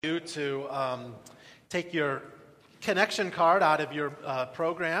You to take your connection card out of your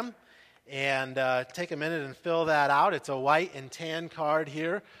program and take a minute and fill that out. It's a white and tan card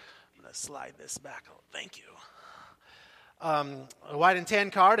here. I'm going to slide this back. Thank you. A white and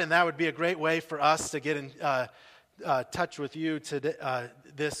tan card, and that would be a great way for us to get in touch with you today,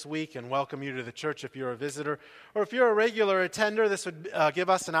 this week and welcome you to the church if you're a visitor. Or if you're a regular attender, this would give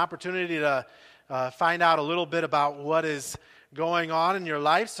us an opportunity to find out a little bit about what is going on in your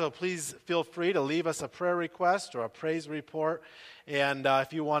life, so please feel free to leave us a prayer request or a praise report. And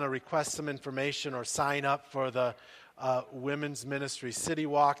if you want to request some information or sign up for the Women's Ministry City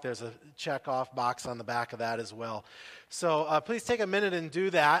Walk, there's a check-off box on the back of that as well. So please take a minute and do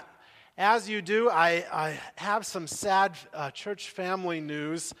that. As you do, I have some sad church family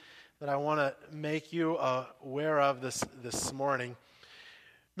news that I want to make you aware of this morning.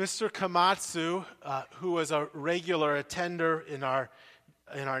 Mr. Komatsu, who was a regular attender in our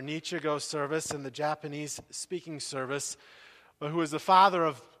Nichigo service, in the Japanese-speaking service, but who was the father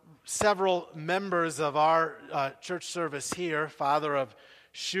of several members of our church service here, father of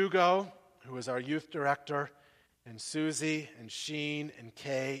Shugo, who was our youth director, and Susie, and Sheen, and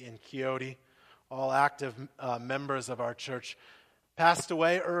Kay, and Kyoto, all active members of our church, passed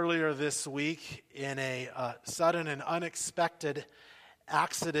away earlier this week in a sudden and unexpected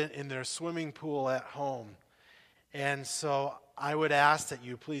accident in their swimming pool at home. And so I would ask that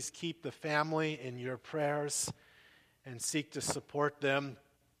you please keep the family in your prayers and seek to support them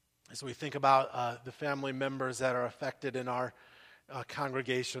as we think about the family members that are affected in our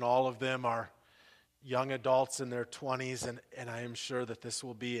congregation. All of them are young adults in their 20s, and I am sure that this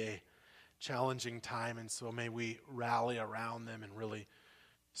will be a challenging time, and so may we rally around them and really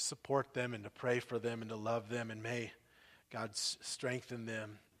support them and to pray for them and to love them, and may God strengthen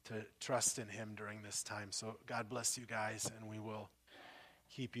them to trust in Him during this time. So God bless you guys, and we will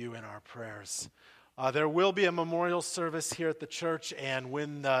keep you in our prayers. There will be a memorial service here at the church, and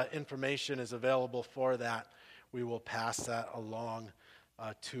when the information is available for that, we will pass that along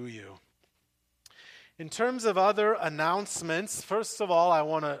to you. In terms of other announcements, first of all, I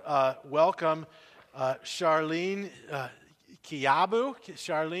want to welcome Charlene Kiabu.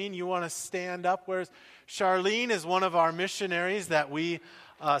 Charlene, you want to stand up? Charlene is one of our missionaries that we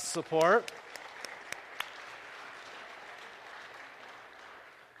support.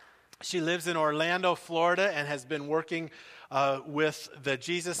 She lives in Orlando, Florida, and has been working with the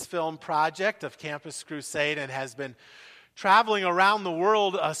Jesus Film Project of Campus Crusade and has been traveling around the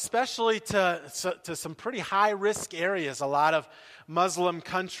world, especially to some pretty high-risk areas, a lot of Muslim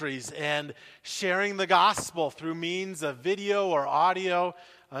countries, and sharing the gospel through means of video or audio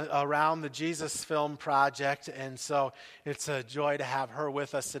around the Jesus Film Project. And so it's a joy to have her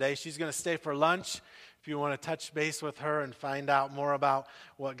with us today. She's going to stay for lunch. If you want to touch base with her and find out more about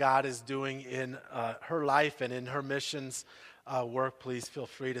what God is doing in her life and in her missions work, please feel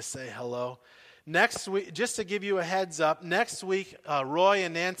free to say hello. Next week, just to give you a heads up, next week, Roy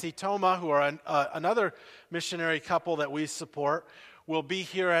and Nancy Toma, who are another missionary couple that we support, will be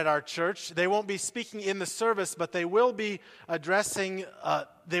here at our church. They won't be speaking in the service, but they will be addressing,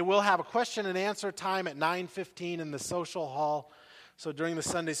 they will have a question and answer time at 9:15 in the social hall. So during the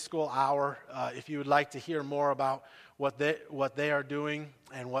Sunday school hour, if you would like to hear more about what they are doing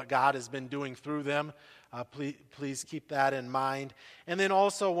and what God has been doing through them, please keep that in mind. And then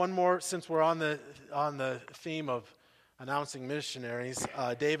also one more, since we're on the theme of announcing missionaries,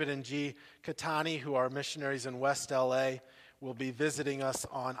 David and G. Katani, who are missionaries in West LA, will be visiting us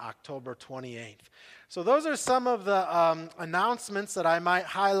on October 28th. So those are some of the announcements that I might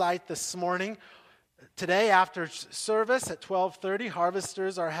highlight this morning. Today, after service at 12:30,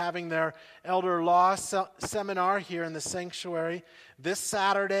 Harvesters are having their elder law seminar here in the sanctuary. This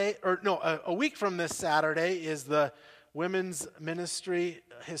Saturday, a week from this Saturday, is the Women's Ministry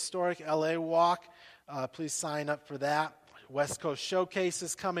Historic LA Walk. Please sign up for that. West Coast Showcase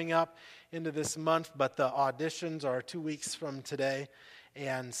is coming up into this month, but the auditions are 2 weeks from today.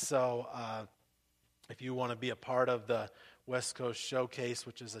 And so if you want to be a part of the West Coast Showcase,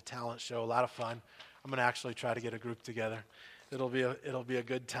 which is a talent show, a lot of fun, I'm going to actually try to get a group together. It'll be a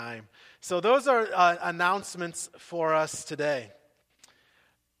good time. So those are announcements for us today.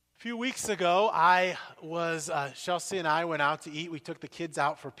 A few weeks ago, Chelsea and I went out to eat. We took the kids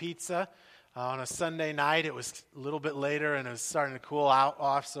out for pizza on a Sunday night. It was a little bit later, and it was starting to cool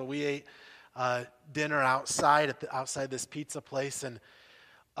off, so we ate dinner outside outside this pizza place. And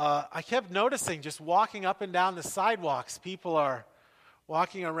I kept noticing, just walking up and down the sidewalks, people are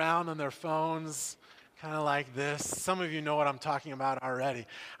walking around on their phones, kind of like this. Some of you know what I'm talking about already.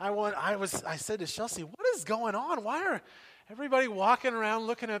 I said to Chelsea, "What is going on? Why are Everybody walking around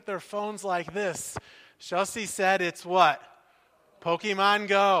looking at their phones like this. Chelsea said it's what? Pokemon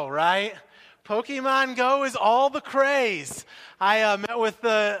Go, right? Pokemon Go is all the craze. I met with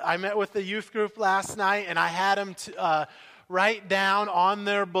the youth group last night, and I had them write down on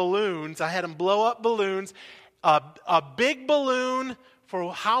their balloons. I had them blow up balloons, a big balloon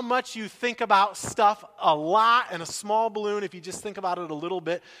for how much you think about stuff a lot, and a small balloon if you just think about it a little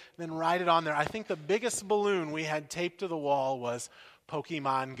bit, then write it on there. I think the biggest balloon we had taped to the wall was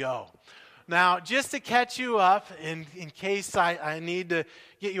Pokemon Go. Now, just to catch you up, in case I need to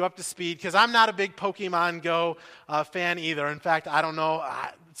get you up to speed, because I'm not a big Pokemon Go fan either. In fact, I don't know,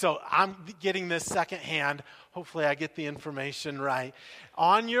 so I'm getting this secondhand. Hopefully I get the information right.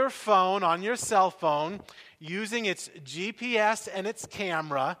 On your phone, on your cell phone, using its GPS and its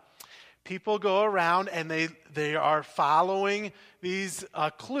camera, people go around and they are following these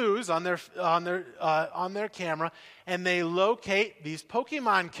clues on their camera, and they locate these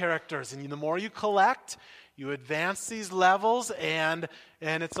Pokemon characters. And the more you collect, you advance these levels, and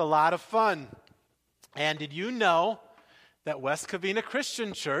it's a lot of fun. And did you know that West Covina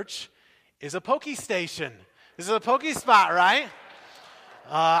Christian Church is a Poke Station? This is a Poke Spot, right?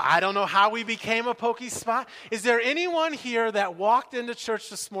 I don't know how we became a Poke Spot. Is there anyone here that walked into church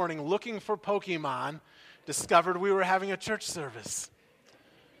this morning looking for Pokemon, discovered we were having a church service?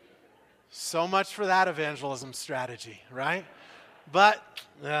 So much for that evangelism strategy, right? But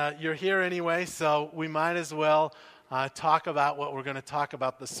you're here anyway, so we might as well talk about what we're going to talk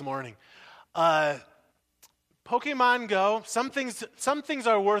about this morning. Pokemon Go, some things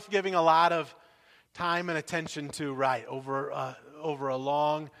are worth giving a lot of time and attention to, right, over a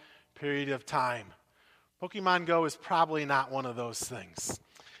long period of time. Pokemon Go is probably not one of those things.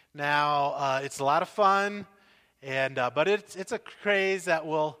 Now, it's a lot of fun, but it's a craze that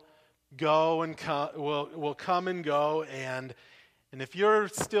will go and will come and go, and if you're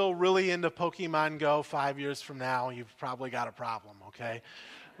still really into Pokemon Go 5 years from now, you've probably got a problem, okay?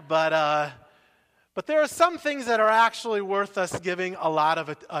 But there are some things that are actually worth us giving a lot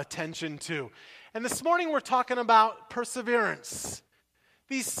of attention to. And this morning we're talking about perseverance.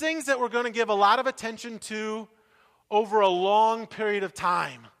 These things that we're going to give a lot of attention to over a long period of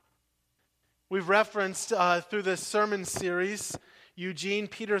time. We've referenced through this sermon series Eugene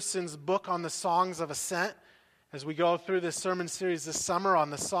Peterson's book on the Songs of Ascent, as we go through this sermon series this summer on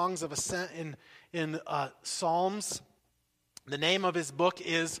the Songs of Ascent in Psalms. The name of his book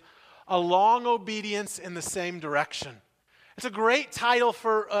is A Long Obedience in the Same Direction. It's a great title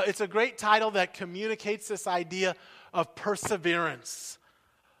that communicates this idea of perseverance.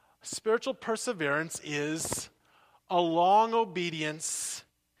 Spiritual perseverance is a long obedience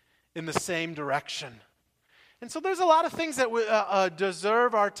in the same direction. And so there's a lot of things that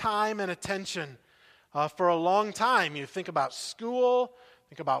deserve our time and attention for a long time. You think about school,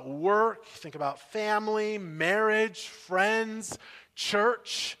 think about work, think about family, marriage, friends,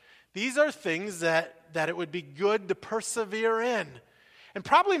 church. These are things that it would be good to persevere in. And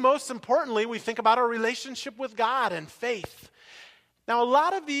probably most importantly, we think about our relationship with God and faith. Now, a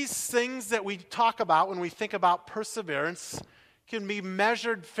lot of these things that we talk about when we think about perseverance can be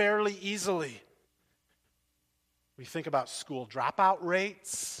measured fairly easily. We think about school dropout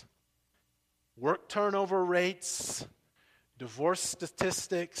rates, work turnover rates, divorce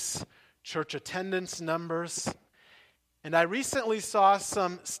statistics, church attendance numbers. And I recently saw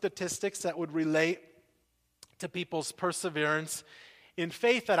some statistics that would relate to people's perseverance in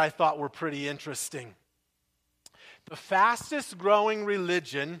faith that I thought were pretty interesting. The fastest growing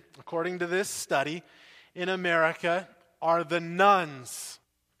religion, according to this study, in America are the nuns.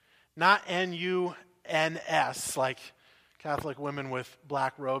 Not N-U-N-S, like Catholic women with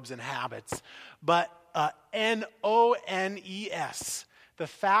black robes and habits, but N-O-N-E-S. The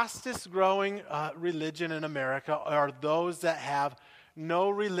fastest growing religion in America are those that have no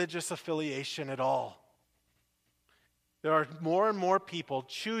religious affiliation at all. There are more and more people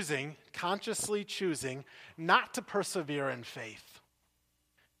consciously choosing not to persevere in faith.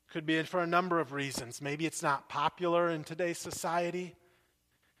 Could be for a number of reasons. Maybe it's not popular in today's society.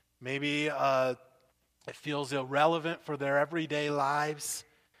 Maybe it feels irrelevant for their everyday lives.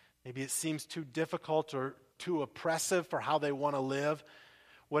 Maybe it seems too difficult or too oppressive for how they want to live.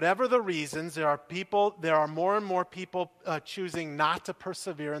 Whatever the reasons, there are more and more people choosing not to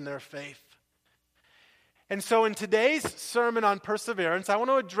persevere in their faith. And so in today's sermon on perseverance, I want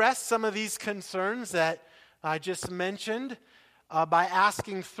to address some of these concerns that I just mentioned by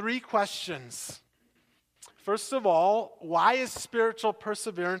asking 3 questions. First of all, why is spiritual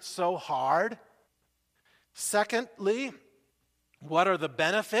perseverance so hard? Secondly, what are the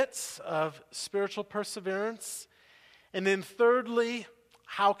benefits of spiritual perseverance? And then thirdly,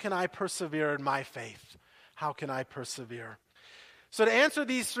 how can I persevere in my faith? How can I persevere? So to answer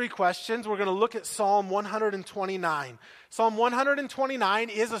these three questions, we're going to look at Psalm 129. Psalm 129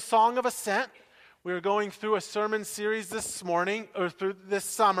 is a song of ascent. We are going through a sermon series this morning, or through this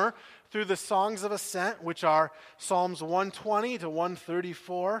summer, through the songs of ascent, which are Psalms 120 to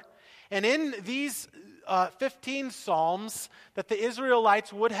 134. And in these 15 psalms that the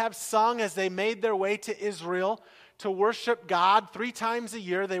Israelites would have sung as they made their way to Israel to worship God 3 times a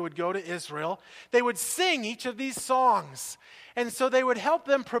year, they would go to Israel. They would sing each of these songs. And so they would help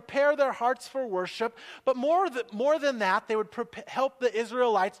them prepare their hearts for worship. But more than that, they would help the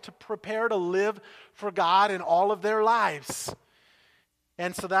Israelites to prepare to live for God in all of their lives.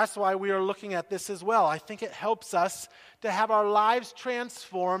 And so that's why we are looking at this as well. I think it helps us to have our lives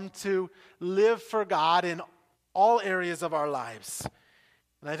transformed to live for God in all areas of our lives.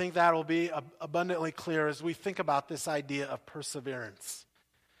 And I think that will be abundantly clear as we think about this idea of perseverance.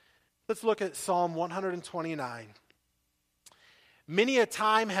 Let's look at Psalm 129. Many a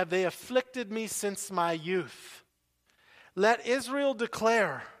time have they afflicted me since my youth. Let Israel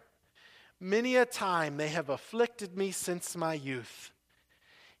declare, many a time they have afflicted me since my youth.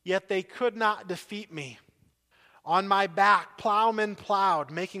 Yet they could not defeat me. On my back plowmen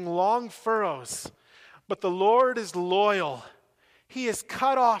plowed, making long furrows. But the Lord is loyal. He has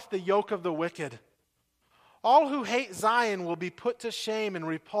cut off the yoke of the wicked. All who hate Zion will be put to shame and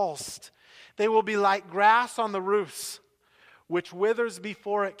repulsed. They will be like grass on the roofs, which withers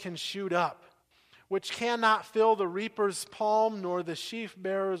before it can shoot up, which cannot fill the reaper's palm nor the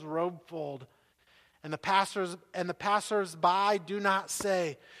sheaf-bearer's robe fold. And the passers-by do not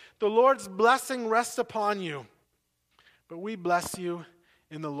say, the Lord's blessing rests upon you. But we bless you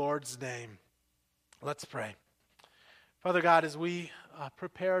in the Lord's name. Let's pray. Father God, as we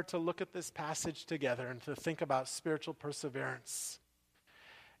prepare to look at this passage together and to think about spiritual perseverance,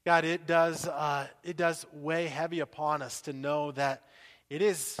 God, it does weigh heavy upon us to know that it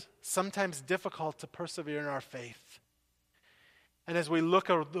is sometimes difficult to persevere in our faith. And as we look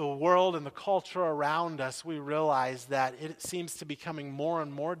at the world and the culture around us, we realize that it seems to be becoming more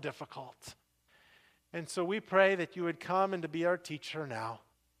and more difficult. And so we pray that you would come and to be our teacher now,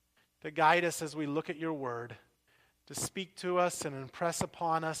 to guide us as we look at your word, to speak to us and impress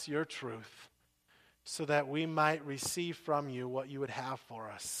upon us your truth, so that we might receive from you what you would have for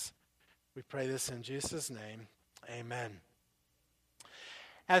us. We pray this in Jesus' name. Amen.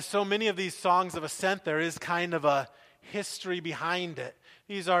 As so many of these songs of ascent, there is kind of a history behind it.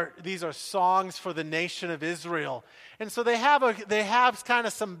 These are songs for the nation of Israel. And so they have kind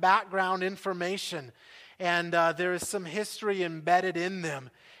of some background information, and there is some history embedded in them.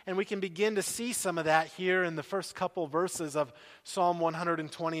 And we can begin to see some of that here in the first couple verses of Psalm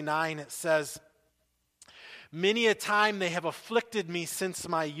 129. It says, many a time they have afflicted me since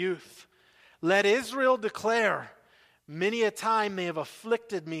my youth. Let Israel declare, many a time they have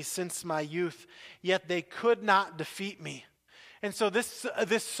afflicted me since my youth, yet they could not defeat me. And so this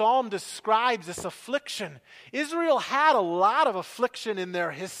psalm describes this affliction. Israel had a lot of affliction in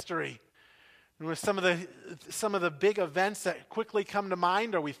their history. And with some of the big events that quickly come to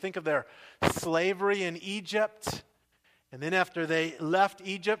mind, or we think of their slavery in Egypt. And then after they left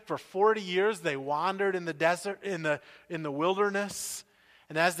Egypt for 40 years, they wandered in the desert, in the wilderness.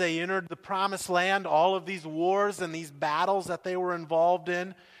 And as they entered the promised land, all of these wars and these battles that they were involved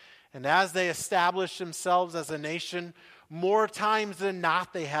in, and as they established themselves as a nation, more times than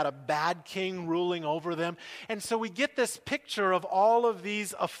not, they had a bad king ruling over them. And so we get this picture of all of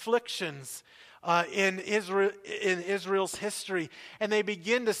these afflictions in Israel's history, and they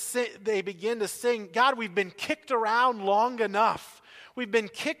begin to sing, God, we've been kicked around long enough. We've been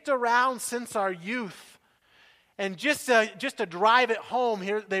kicked around since our youth. And just to drive it home,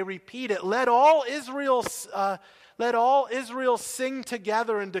 here they repeat it. Let all Israel sing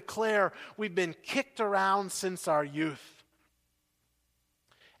together and declare, we've been kicked around since our youth.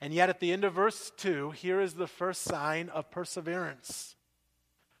 And yet at the end of verse 2, here is the first sign of perseverance.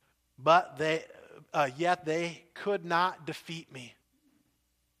 But yet they could not defeat me.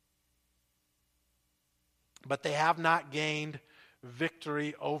 But they have not gained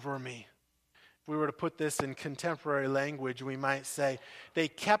victory over me. If we were to put this in contemporary language, we might say, they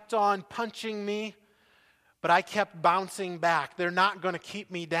kept on punching me, but I kept bouncing back. They're not going to keep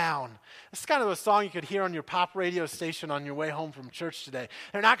me down. It's kind of a song you could hear on your pop radio station on your way home from church today.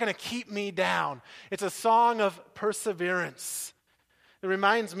 They're not going to keep me down. It's a song of perseverance. It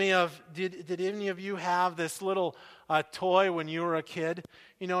reminds me of, did any of you have this little toy when you were a kid?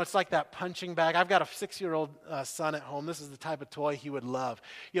 You know, it's like that punching bag. I've got a 6-year-old son at home. This is the type of toy he would love.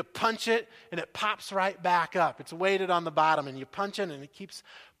 You punch it, and it pops right back up. It's weighted on the bottom, and you punch it, and it keeps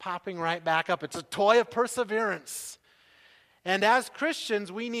popping right back up. It's a toy of perseverance. And as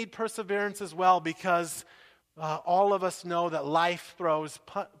Christians, we need perseverance as well, because all of us know that life throws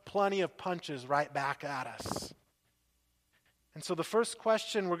plenty of punches right back at us. And so the first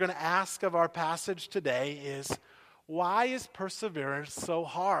question we're going to ask of our passage today is, why is perseverance so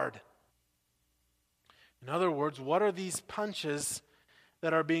hard? In other words, what are these punches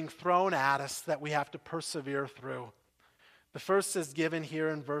that are being thrown at us that we have to persevere through? The first is given here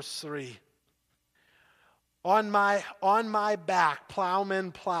in verse 3. On my back,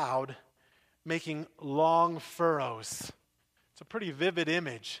 plowmen plowed, making long furrows. It's a pretty vivid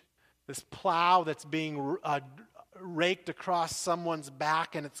image. This plow that's being raked across someone's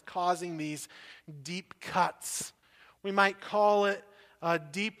back, and it's causing these deep cuts. We might call it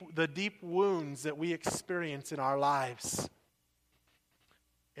the deep wounds that we experience in our lives.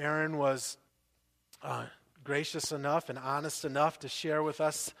 Erin was gracious enough and honest enough to share with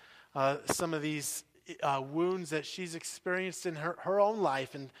us some of these wounds that she's experienced in her own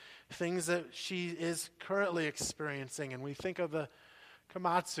life and things that she is currently experiencing. And we think of the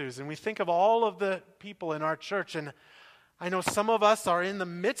Komatsus, and we think of all of the people in our church, and I know some of us are in the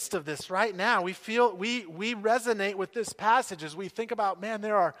midst of this right now. We resonate with this passage as we think about, man,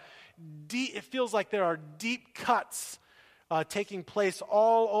 it feels like there are deep cuts taking place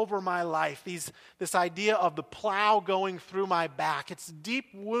all over my life. This idea of the plow going through my back. It's deep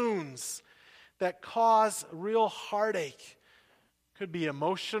wounds that cause real heartache. It could be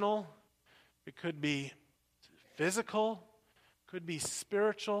emotional, it could be physical, could be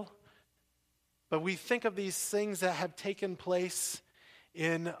spiritual, but we think of these things that have taken place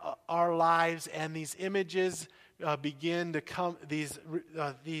in our lives, and these images begin to come,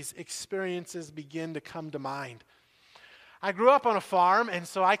 these experiences begin to come to mind. I grew up on a farm, and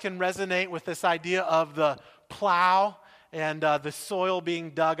so I can resonate with this idea of the plow and the soil being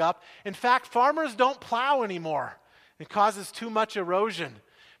dug up. In fact, farmers don't plow anymore. It causes too much erosion.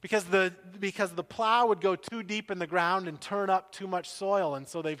 Because the plow would go too deep in the ground and turn up too much soil, and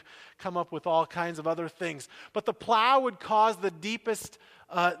so they've come up with all kinds of other things. But the plow would cause the deepest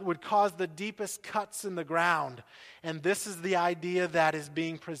cuts in the ground, and this is the idea that is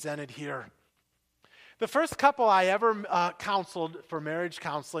being presented here. The first couple I ever counseled for marriage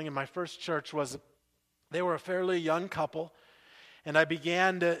counseling in my first church they were a fairly young couple. And they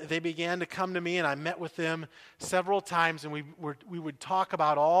began to come to me, and I met with them several times, and we would talk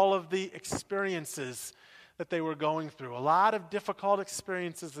about all of the experiences that they were going through. A lot of difficult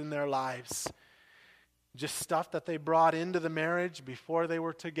experiences in their lives. Just stuff that they brought into the marriage before they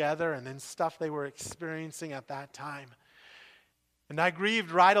were together, and then stuff they were experiencing at that time. And I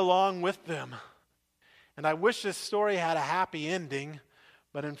grieved right along with them. And I wish this story had a happy ending.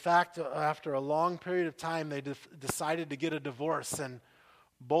 But in fact, after a long period of time, they decided to get a divorce, and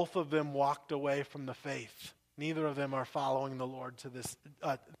both of them walked away from the faith. Neither of them are following the Lord to this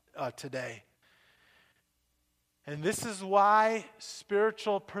today. And this is why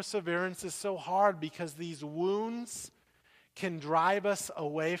spiritual perseverance is so hard, because these wounds can drive us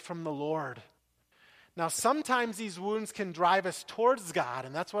away from the Lord. Now, sometimes these wounds can drive us towards God,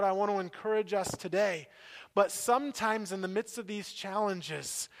 and that's what I want to encourage us today. But sometimes in the midst of these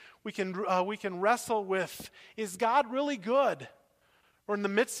challenges, we can wrestle with, is God really good? Or in the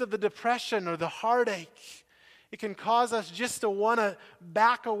midst of the depression or the heartache, it can cause us just to want to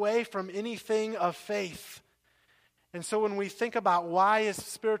back away from anything of faith. And so when we think about why is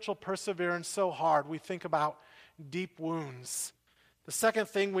spiritual perseverance so hard, we think about deep wounds. The second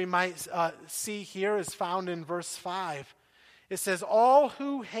thing we might see here is found in verse 5. It says, all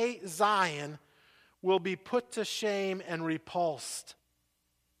who hate Zion will be put to shame and repulsed.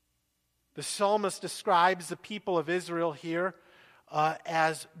 The psalmist describes the people of Israel here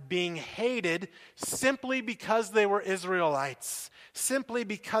as being hated simply because they were Israelites, simply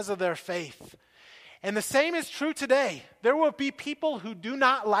because of their faith. And the same is true today. There will be people who do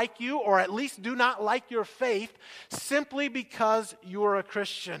not like you, or at least do not like your faith, simply because you are a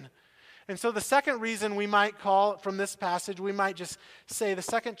Christian. And so the second reason we might call from this passage, we might just say the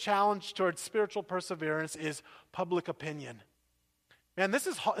second challenge towards spiritual perseverance is public opinion. And this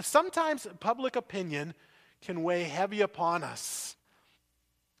is sometimes public opinion can weigh heavy upon us.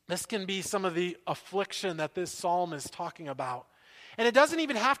 This can be some of the affliction that this psalm is talking about. And it doesn't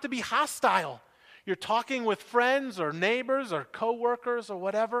even have to be hostile. You're talking with friends or neighbors or coworkers or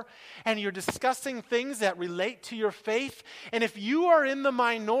whatever, and you're discussing things that relate to your faith. And if you are in the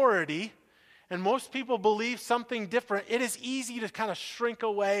minority, and most people believe something different, it is easy to kind of shrink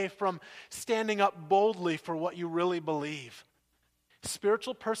away from standing up boldly for what you really believe.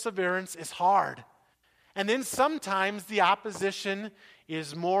 Spiritual perseverance is hard. And then sometimes the opposition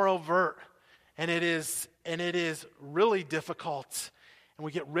is more overt, and it is really difficult. And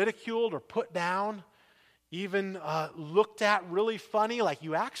we get ridiculed or put down, even looked at really funny, like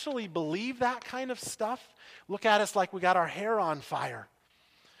you actually believe that kind of stuff? Look at us like we got our hair on fire.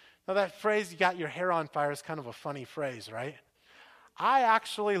 Now that phrase, you got your hair on fire, is kind of a funny phrase, right? I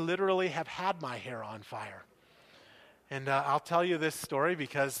actually literally have had my hair on fire. And I'll tell you this story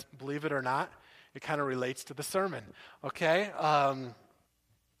because, believe it or not, it kind of relates to the sermon, okay?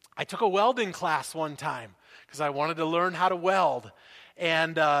 I took a welding class one time because I wanted to learn how to weld.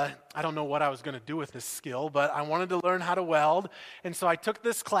 And I don't know what I was going to do with this skill, but I wanted to learn how to weld. And so I took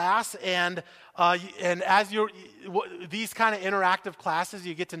this class, and as these kind of interactive classes,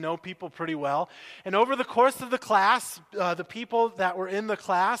 you get to know people pretty well. And over the course of the class, the people that were in the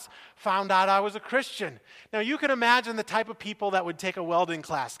class found out I was a Christian. Now, you can imagine the type of people that would take a welding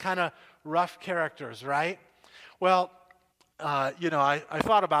class, kind of rough characters, right? Well, I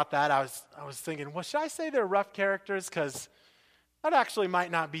thought about that. I was thinking, well, should I say they're rough characters? Because that actually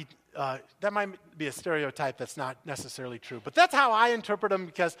might not be, that might be a stereotype that's not necessarily true. But that's how I interpret them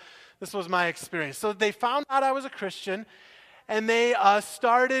because this was my experience. So they found out I was a Christian, and they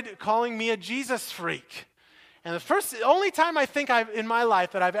started calling me a Jesus freak. And the only time I think in my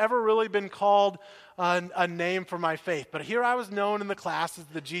life that I've ever really been called a name for my faith. But here I was known in the class as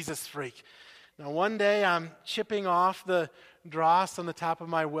the Jesus freak. Now one day I'm chipping off the dross on the top of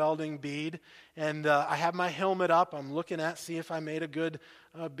my welding bead, and I have my helmet up. I'm looking see if I made a good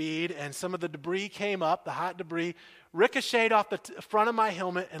bead, and some of the debris came up, the hot debris, ricocheted off the front of my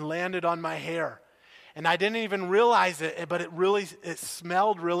helmet and landed on my hair. And I didn't even realize it, but it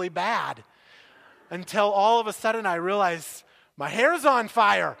smelled really bad until all of a sudden I realized my hair's on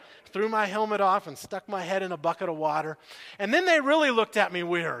fire. Threw my helmet off and stuck my head in a bucket of water. And then they really looked at me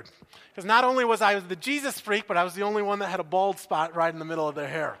weird. Because not only was I the Jesus freak, but I was the only one that had a bald spot right in the middle of their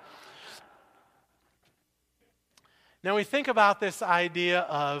hair. Now we think about this idea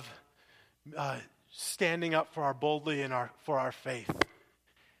of standing up for boldly for our faith.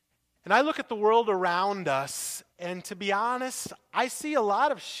 And I look at the world around us, and to be honest, I see a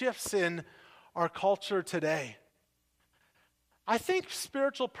lot of shifts in our culture today. I think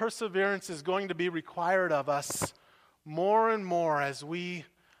spiritual perseverance is going to be required of us more and more as we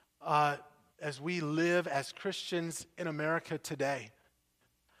live as Christians in America today.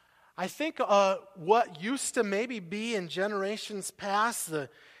 I think what used to maybe be in generations past, the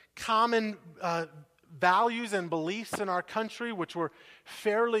common values and beliefs in our country, which were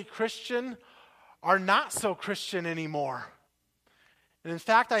fairly Christian, are not so Christian anymore. And in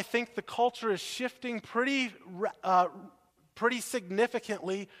fact, I think the culture is shifting pretty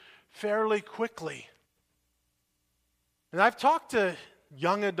significantly, fairly quickly. And I've talked to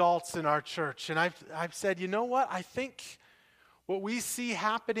young adults in our church, and I've said, you know what? I think what we see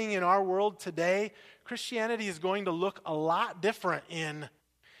happening in our world today, Christianity is going to look a lot different in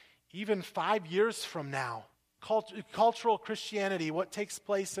even 5 years from now. Cultural Christianity, what takes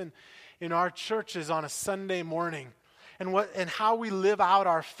place in our churches on a Sunday morning, and how we live out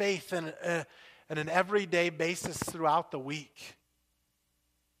our faith on an everyday basis throughout the week.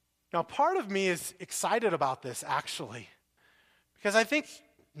 Now, part of me is excited about this, actually, because I think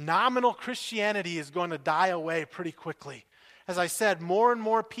nominal Christianity is going to die away pretty quickly. As I said, more and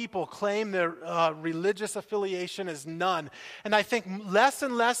more people claim their religious affiliation as none. And I think less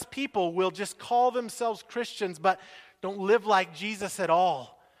and less people will just call themselves Christians but don't live like Jesus at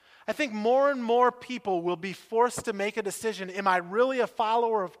all. I think more and more people will be forced to make a decision. Am I really a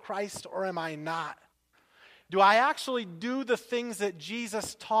follower of Christ or am I not? Do I actually do the things that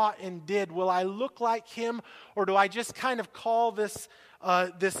Jesus taught and did? Will I look like him, or do I just kind of call this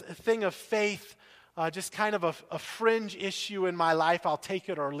thing of faith just kind of a fringe issue in my life? I'll take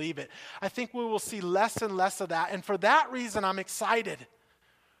it or leave it. I think we will see less and less of that, and for that reason, I'm excited.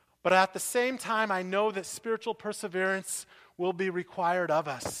 But at the same time, I know that spiritual perseverance will be required of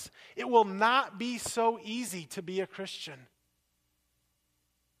us. It will not be so easy to be a Christian.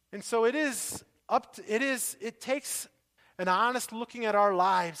 And so it takes an honest looking at our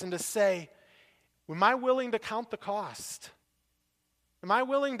lives and to say, am I willing to count the cost? Am I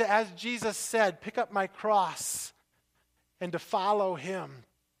willing to, as Jesus said, pick up my cross and to follow him,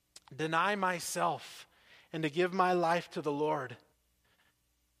 deny myself, and to give my life to the Lord?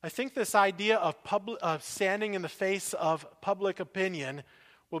 I think this idea of standing in the face of public opinion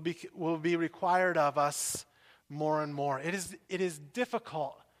will be required of us more and more. It is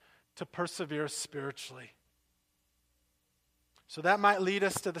difficult to persevere spiritually. So that might lead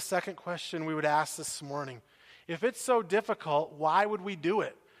us to the second question we would ask this morning. If it's so difficult, why would we do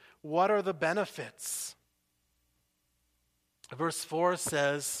it? What are the benefits? Verse 4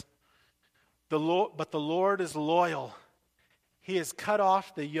 says, "But the Lord is loyal. He has cut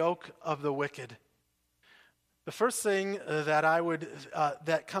off the yoke of the wicked." The first thing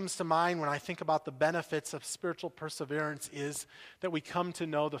that comes to mind when I think about the benefits of spiritual perseverance is that we come to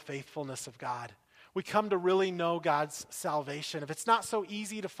know the faithfulness of God. We come to really know God's salvation. If it's not so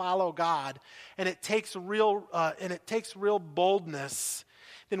easy to follow God, and it takes real boldness,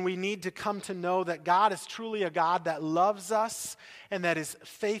 then we need to come to know that God is truly a God that loves us and that is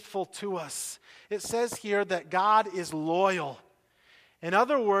faithful to us. It says here that God is loyal. In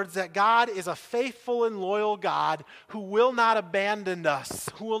other words, that God is a faithful and loyal God who will not abandon us,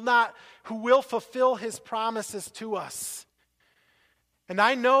 who will fulfill his promises to us. And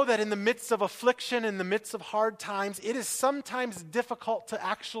I know that in the midst of affliction, in the midst of hard times, it is sometimes difficult to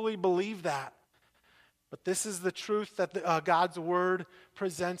actually believe that. But this is the truth that God's word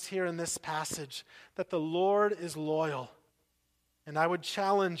presents here in this passage, that the Lord is loyal. And I would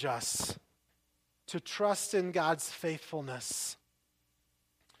challenge us to trust in God's faithfulness.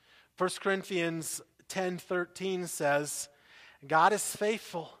 1 Corinthians 10:13 says, "God is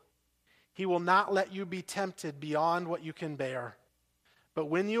faithful. He will not let you be tempted beyond what you can bear. But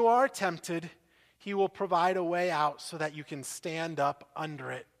when you are tempted, he will provide a way out so that you can stand up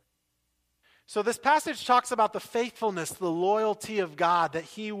under it." So this passage talks about the faithfulness, the loyalty of God, that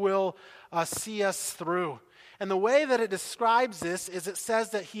he will see us through. And the way that it describes this is it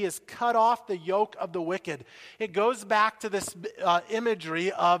says that he has cut off the yoke of the wicked. It goes back to this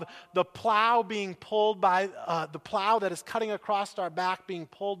imagery of the plow being pulled by, the plow that is cutting across our back being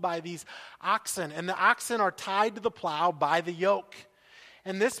pulled by these oxen. And the oxen are tied to the plow by the yoke.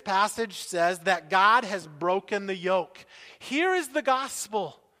 And this passage says that God has broken the yoke. Here is the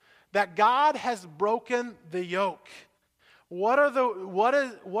gospel, that God has broken the yoke. What are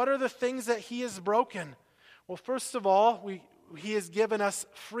the things that he has broken? Well, first of all, he has given us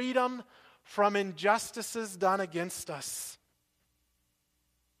freedom from injustices done against us.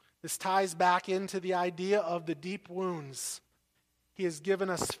 This ties back into the idea of the deep wounds. He has given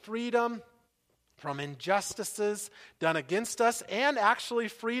us freedom from injustices done against us, and actually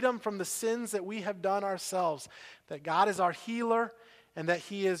freedom from the sins that we have done ourselves. That God is our healer and that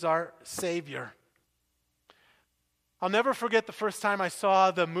he is our Savior. I'll never forget the first time I saw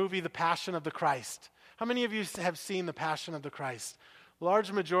the movie The Passion of the Christ. How many of you have seen The Passion of the Christ?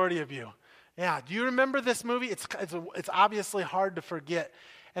 Large majority of you. Yeah, do you remember this movie? It's obviously hard to forget.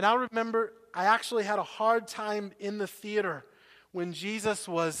 And I remember I actually had a hard time in the theater when Jesus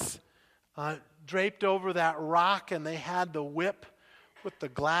was draped over that rock and they had the whip with the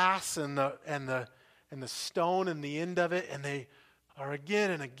glass and the stone in the end of it, and they are again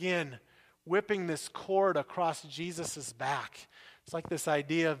and again whipping this cord across Jesus' back. It's like this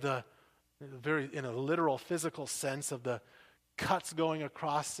idea of in a literal physical sense of the cuts going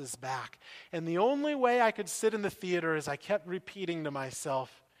across his back. And the only way I could sit in the theater is I kept repeating to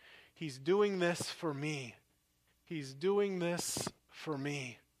myself, he's doing this for me. He's doing this for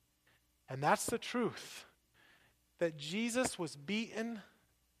me. And that's the truth, that Jesus was beaten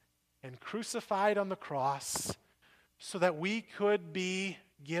and crucified on the cross so that we could be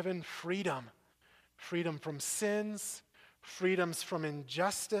given freedom. Freedom from sins, freedoms from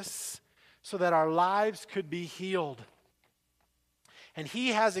injustice, so that our lives could be healed. And he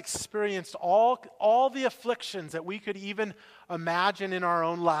has experienced all the afflictions that we could even imagine in our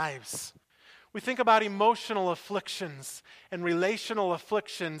own lives. We think about emotional afflictions and relational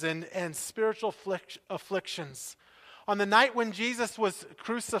afflictions and spiritual afflictions. On the night when Jesus was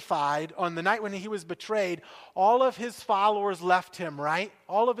crucified, on the night when he was betrayed, all of his followers left him, right?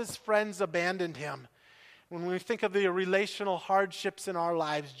 All of his friends abandoned him. When we think of the relational hardships in our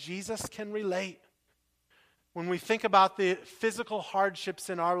lives, Jesus can relate. When we think about the physical hardships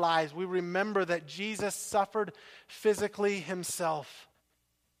in our lives, we remember that Jesus suffered physically himself.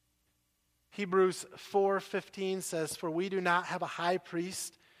 Hebrews 4:15 says, "For we do not have a high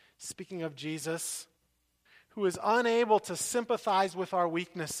priest," speaking of Jesus, "who is unable to sympathize with our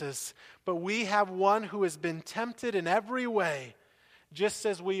weaknesses, but we have one who has been tempted in every way, just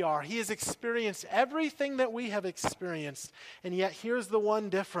as we are." He has experienced everything that we have experienced, and yet here's the one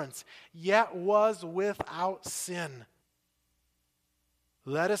difference: yet was without sin.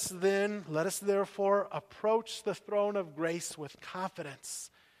 Let us therefore approach the throne of grace with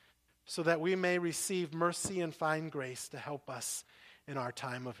confidence, so that we may receive mercy and find grace to help us in our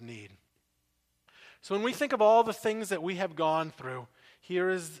time of need. So when we think of all the things that we have gone through, here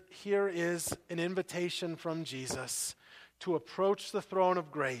is an invitation from Jesus to approach the throne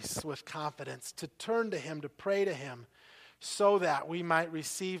of grace with confidence, to turn to him, to pray to him, so that we might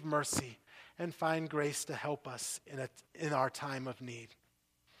receive mercy and find grace to help us in our time of need.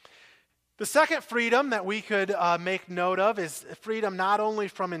 The second freedom that we could make note of is freedom not only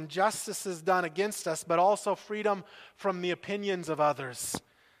from injustices done against us, but also freedom from the opinions of others.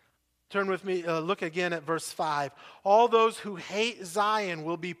 Turn with me, look again at verse 5. All those who hate Zion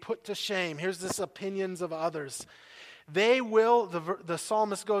will be put to shame. Here's this opinions of others. They will, the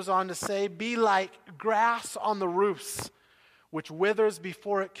psalmist goes on to say, be like grass on the roofs, which withers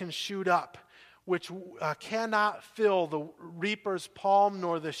before it can shoot up, which cannot fill the reaper's palm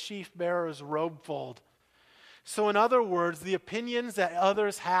nor the sheaf bearer's robe fold. So in other words, the opinions that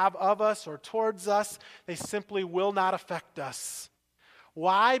others have of us or towards us, they simply will not affect us.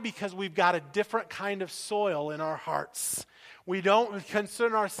 Why? Because we've got a different kind of soil in our hearts. We don't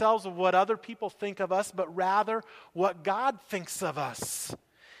concern ourselves with what other people think of us, but rather what God thinks of us.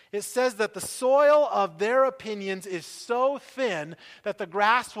 It says that the soil of their opinions is so thin that the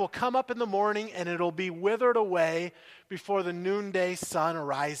grass will come up in the morning and it'll be withered away before the noonday sun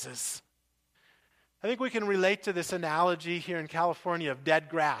arises. I think we can relate to this analogy here in California of dead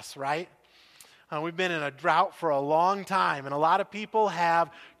grass, right? We've been in a drought for a long time, and a lot of people have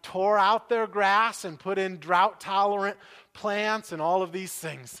tore out their grass and put in drought-tolerant plants and all of these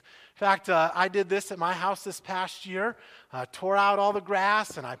things. In fact, I did this at my house this past year, tore out all the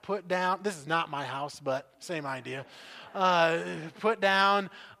grass, and I put down, this is not my house, but same idea, I put down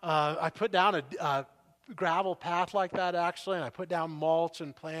a gravel path like that, actually, and I put down mulch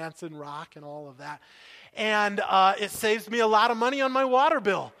and plants and rock and all of that. And it saves me a lot of money on my water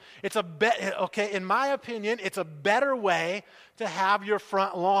bill. It's in my opinion, it's a better way to have your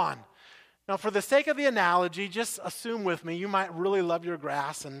front lawn. Now, for the sake of the analogy, just assume with me, you might really love your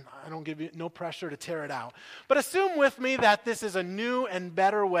grass, and I don't give you no pressure to tear it out. But assume with me that this is a new and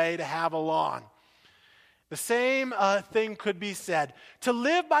better way to have a lawn. The same thing could be said. To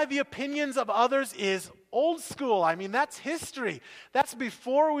live by the opinions of others is old school. I mean, that's history. That's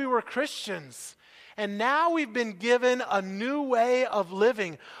before we were Christians. And now we've been given a new way of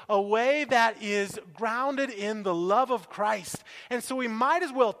living, a way that is grounded in the love of Christ. And so we might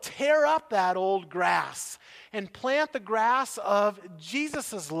as well tear up that old grass and plant the grass of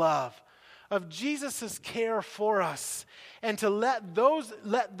Jesus' love, of Jesus' care for us, and to let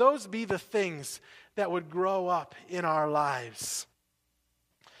those be the things that would grow up in our lives.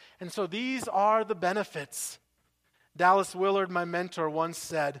 And so these are the benefits. Dallas Willard, my mentor, once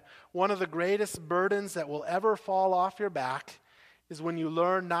said, one of the greatest burdens that will ever fall off your back is when you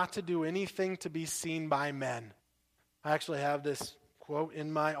learn not to do anything to be seen by men. I actually have this quote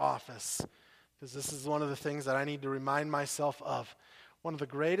in my office because this is one of the things that I need to remind myself of. One of the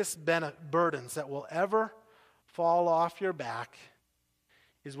greatest burdens that will ever fall off your back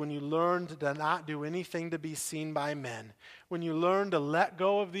is when you learn to not do anything to be seen by men, when you learn to let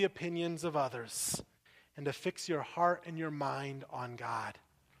go of the opinions of others and to fix your heart and your mind on God.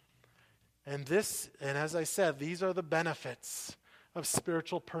 And as I said, these are the benefits of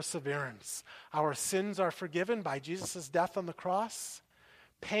spiritual perseverance. Our sins are forgiven by Jesus' death on the cross.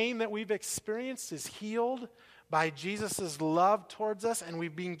 Pain that we've experienced is healed by Jesus' love towards us, and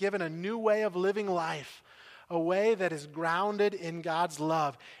we've been given a new way of living life, a way that is grounded in God's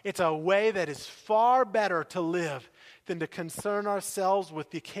love. It's a way that is far better to live than to concern ourselves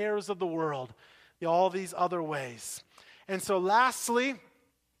with the cares of the world, all these other ways. And so lastly,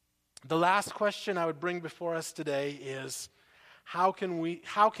 the last question I would bring before us today is, how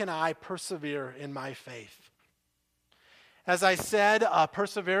can I persevere in my faith? As I said,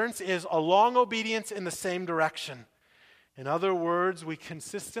 perseverance is a long obedience in the same direction. In other words, we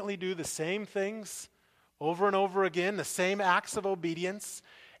consistently do the same things over and over again, the same acts of obedience,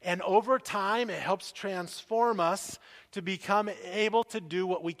 and over time it helps transform us to become able to do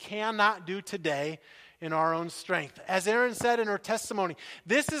what we cannot do today in our own strength. As Erin said in her testimony,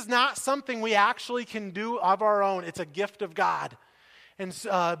 this is not something we actually can do of our own. It's a gift of God.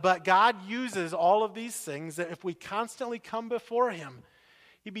 But God uses all of these things that if we constantly come before Him,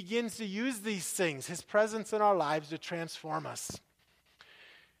 He begins to use these things, His presence in our lives, to transform us.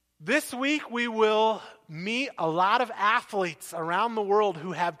 This week we will meet a lot of athletes around the world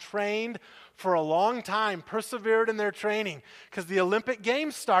who have trained for a long time, persevered in their training, because the Olympic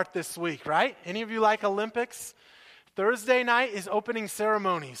Games start this week, right? Any of you like Olympics? Thursday night is opening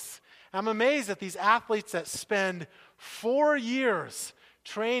ceremonies. I'm amazed at these athletes that spend 4 years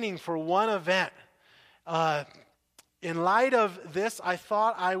training for one event. In light of this, I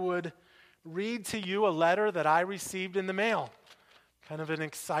thought I would read to you a letter that I received in the mail. Kind of an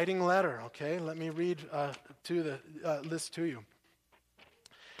exciting letter, okay? Let me read this to you.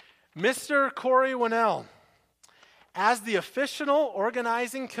 Mr. Corey Winnell, as the official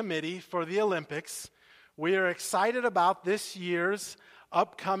organizing committee for the Olympics, we are excited about this year's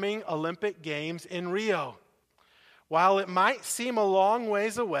upcoming Olympic Games in Rio. While it might seem a long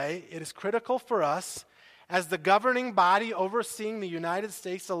ways away, it is critical for us, as the governing body overseeing the United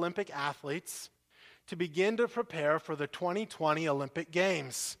States Olympic athletes, to begin to prepare for the 2020 Olympic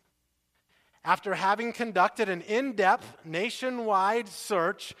Games. After having conducted an in-depth nationwide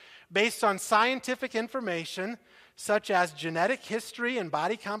search based on scientific information, such as genetic history and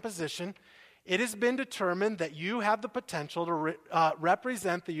body composition, it has been determined that you have the potential to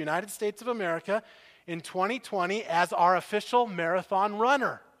represent the United States of America in 2020 as our official marathon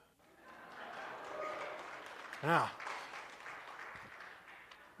runner. Now,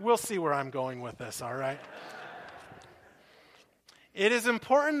 we'll see where I'm going with this, all right? It is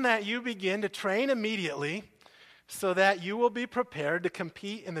important that you begin to train immediately so that you will be prepared to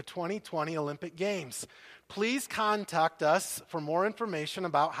compete in the 2020 Olympic Games. Please contact us for more information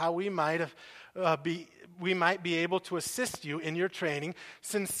about how we might be able to assist you in your training.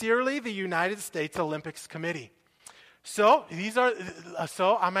 Sincerely, the United States Olympics Committee. So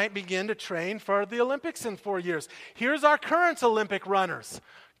I might begin to train for the Olympics in 4 years. Here's our current Olympic runners.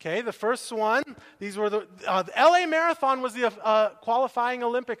 Okay, the first one, these were the LA Marathon was the qualifying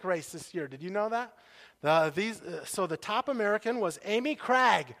Olympic race this year. Did you know that? So the top American was Amy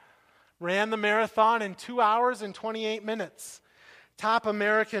Cragg, ran the marathon in 2 hours and 28 minutes. Top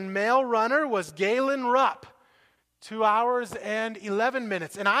American male runner was Galen Rupp, 2 hours and 11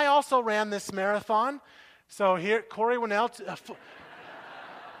 minutes. And I also ran this marathon. So here, Corey Winnell,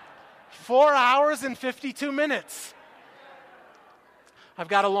 4 hours and 52 minutes. I've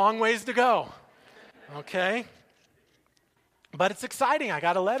got a long ways to go, okay? But it's exciting. I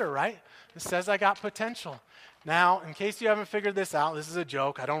got a letter, right? It says I got potential. Now, in case you haven't figured this out, this is a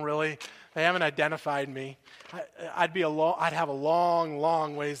joke. They haven't identified me. I'd have a long,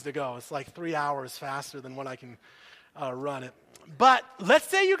 long ways to go. It's like 3 hours faster than what I can run it. But let's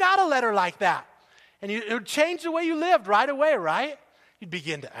say you got a letter like that, and it would change the way you lived right away, right? You'd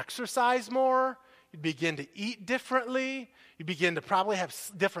begin to exercise more. You'd begin to eat differently. You begin to probably have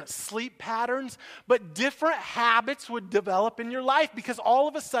different sleep patterns, but different habits would develop in your life because all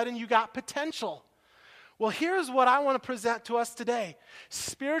of a sudden you got potential. Well, here's what I want to present to us today.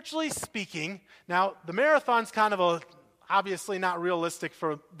 Spiritually speaking, now the marathon's kind of obviously not realistic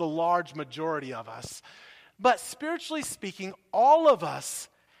for the large majority of us, but spiritually speaking, all of us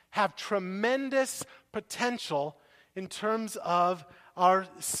have tremendous potential in terms of our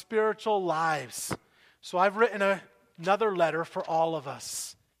spiritual lives. So I've written another letter for all of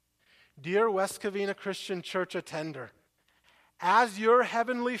us. Dear West Covina Christian Church attender, as your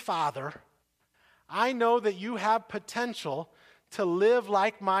heavenly Father, I know that you have potential to live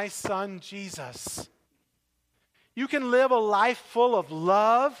like my son Jesus. You can live a life full of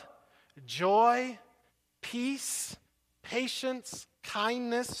love, joy, peace, patience,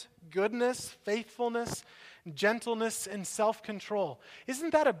 kindness, goodness, faithfulness, gentleness, and self-control.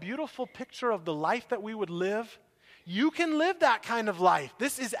 Isn't that a beautiful picture of the life that we would live? You can live that kind of life.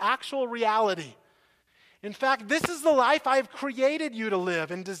 This is actual reality. In fact, this is the life I've created you to live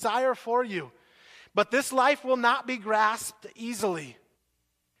and desire for you. But this life will not be grasped easily.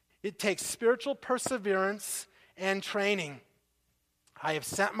 It takes spiritual perseverance and training. I have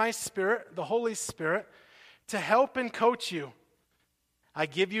sent my Spirit, the Holy Spirit, to help and coach you. I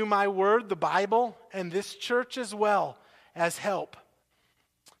give you my word, the Bible, and this church as well as help.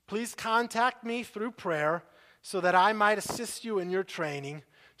 Please contact me through prayer so that I might assist you in your training.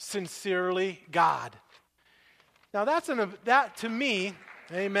 Sincerely, God. Now that to me,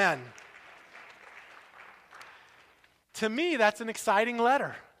 amen. To me, that's an exciting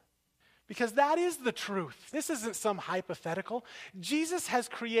letter because that is the truth. This isn't some hypothetical. Jesus has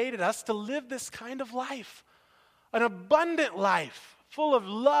created us to live this kind of life, an abundant life full of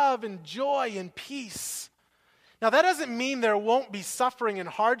love and joy and peace. Now, that doesn't mean there won't be suffering and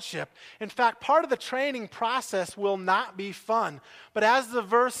hardship. In fact, part of the training process will not be fun. But as the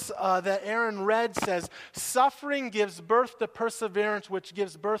verse that Aaron read says, suffering gives birth to perseverance, which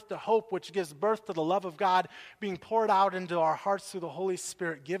gives birth to hope, which gives birth to the love of God being poured out into our hearts through the Holy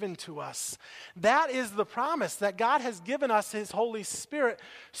Spirit given to us. That is the promise, that God has given us His Holy Spirit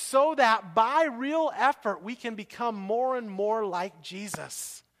so that by real effort we can become more and more like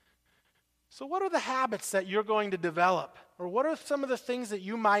Jesus. So what are the habits that you're going to develop? Or what are some of the things that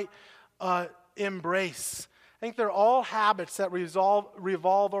you might embrace? I think they're all habits that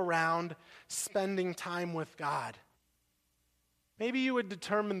revolve around spending time with God. Maybe you would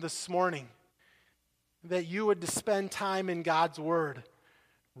determine this morning that you would spend time in God's Word,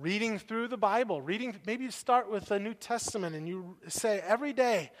 reading through the Bible. Maybe you start with the New Testament and you say, every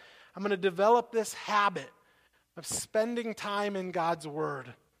day I'm going to develop this habit of spending time in God's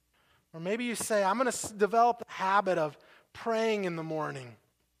Word. Or maybe you say, I'm going to develop the habit of praying in the morning.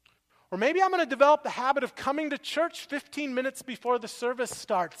 Or maybe I'm going to develop the habit of coming to church 15 minutes before the service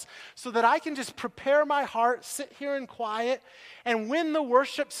starts so that I can just prepare my heart, sit here in quiet, and when the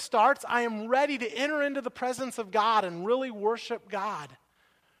worship starts, I am ready to enter into the presence of God and really worship God.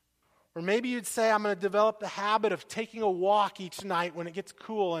 Or maybe you'd say, I'm going to develop the habit of taking a walk each night when it gets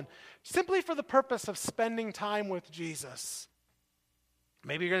cool and simply for the purpose of spending time with Jesus.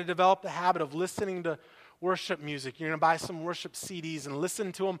 Maybe you're going to develop the habit of listening to worship music. You're going to buy some worship CDs and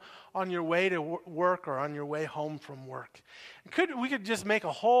listen to them on your way to work or on your way home from work. We could just make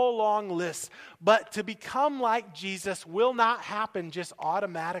a whole long list, but to become like Jesus will not happen just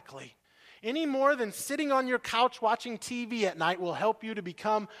automatically. Any more than sitting on your couch watching TV at night will help you to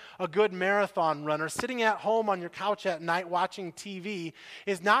become a good marathon runner. Sitting at home on your couch at night watching TV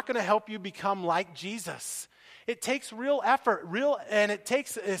is not going to help you become like Jesus. It takes real effort, and it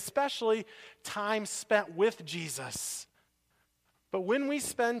takes especially time spent with Jesus. But when we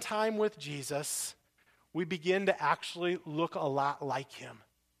spend time with Jesus, we begin to actually look a lot like him.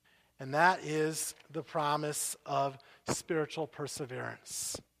 And that is the promise of spiritual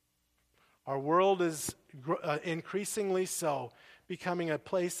perseverance. Our world is increasingly so, becoming a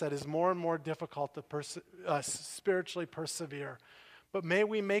place that is more and more difficult to spiritually persevere. But may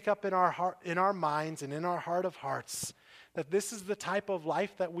we make up in our heart, in our minds and in our heart of hearts that this is the type of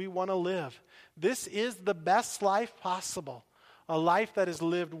life that we want to live. This is the best life possible, a life that is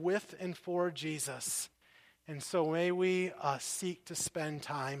lived with and for Jesus. And so may we seek to spend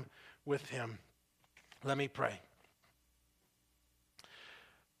time with him. Let me pray.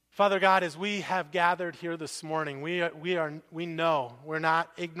 Father God, as we have gathered here this morning, we know, we're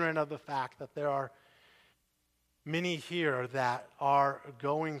not ignorant of the fact that there are many here that are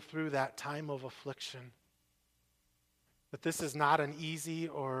going through that time of affliction. That this is not an easy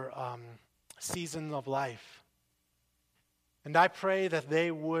or season of life. And I pray that they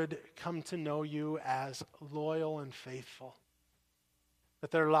would come to know you as loyal and faithful.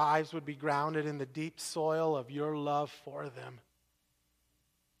 That their lives would be grounded in the deep soil of your love for them.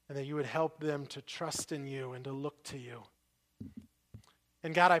 And that you would help them to trust in you and to look to you.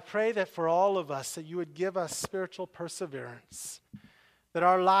 And God, I pray that for all of us, that you would give us spiritual perseverance, that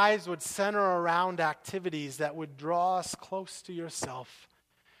our lives would center around activities that would draw us close to yourself,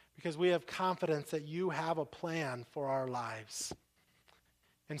 because we have confidence that you have a plan for our lives.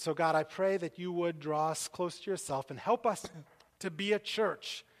 And so, God, I pray that you would draw us close to yourself and help us to be a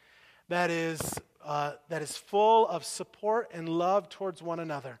church that is full of support and love towards one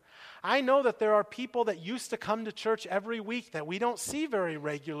another. I know that there are people that used to come to church every week that we don't see very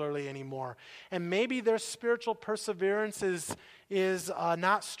regularly anymore. And maybe their spiritual perseverance is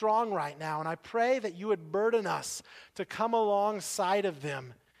not strong right now. And I pray that you would burden us to come alongside of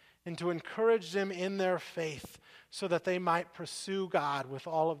them and to encourage them in their faith so that they might pursue God with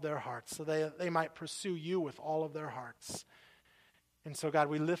all of their hearts, so they might pursue you with all of their hearts. And so, God,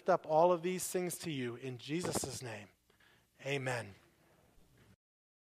 we lift up all of these things to you in Jesus' name. Amen.